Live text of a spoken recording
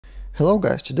Hello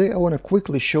guys, today I want to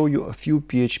quickly show you a few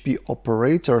PHP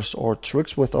operators or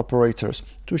tricks with operators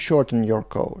to shorten your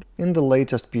code. In the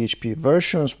latest PHP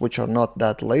versions, which are not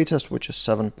that latest, which is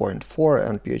 7.4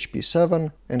 and PHP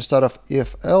 7, instead of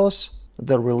if-else,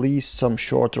 they released some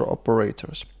shorter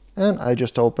operators. And I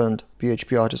just opened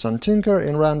PHP Artisan Tinker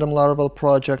in random Laravel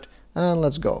project, and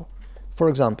let's go. For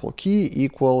example, key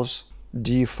equals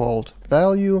default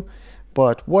value,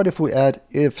 but what if we add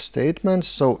if statements?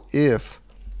 So if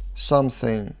some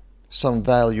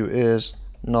value is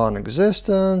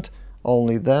non-existent,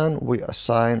 only then we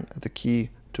assign the key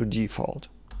to default.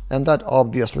 And that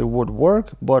obviously would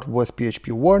work, but with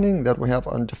PHP warning that we have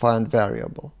undefined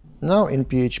variable. Now in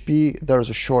PHP there's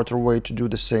a shorter way to do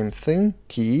the same thing,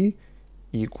 key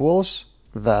equals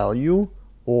value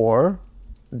or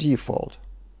default,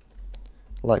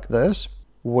 like this,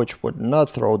 which would not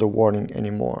throw the warning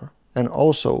anymore. And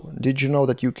also, did you know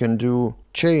that you can do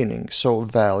chaining? So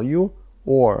value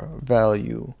or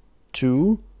value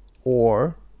to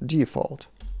or default.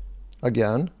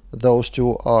 Again, those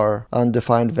two are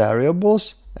undefined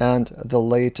variables, and the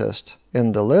latest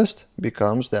in the list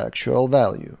becomes the actual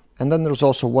value. And then there's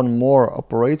also one more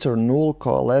operator, Null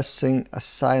Coalescing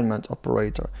assignment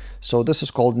operator. So this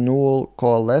is called Null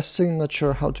Coalescing, not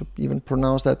sure how to even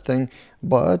pronounce that thing,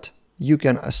 but you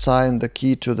can assign the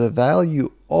key to the value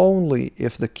only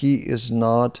if the key is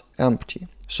not empty.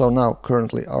 So now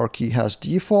currently our key has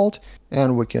default,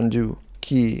 and we can do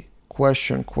key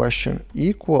question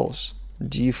equals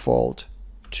default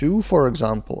to, for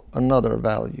example, another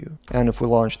value. And if we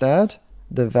launch that,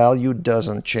 the value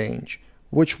doesn't change,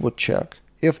 which would check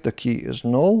if the key is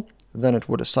null, then it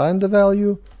would assign the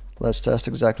value. Let's test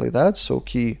exactly that. So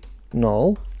key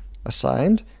null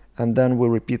assigned, and then we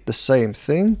repeat the same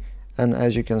thing. And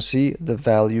as you can see, the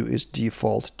value is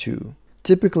default to.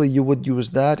 Typically, you would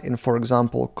use that in, for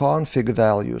example, config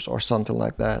values or something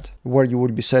like that, where you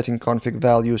would be setting config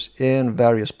values in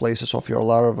various places of your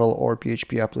Laravel or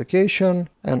PHP application,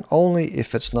 and only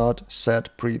if it's not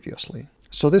set previously.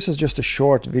 So this is just a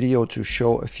short video to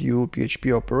show a few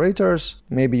PHP operators.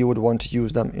 Maybe you would want to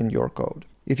use them in your code.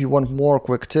 If you want more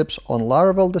quick tips on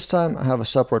Laravel this time, I have a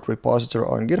separate repository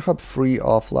on GitHub free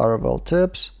of Laravel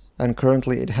tips. And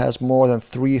currently it has more than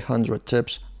 300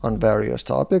 tips on various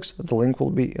topics. The link will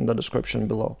be in the description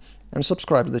below. And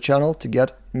subscribe to the channel to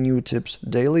get new tips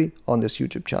daily on this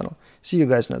YouTube channel. See you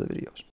guys in other videos.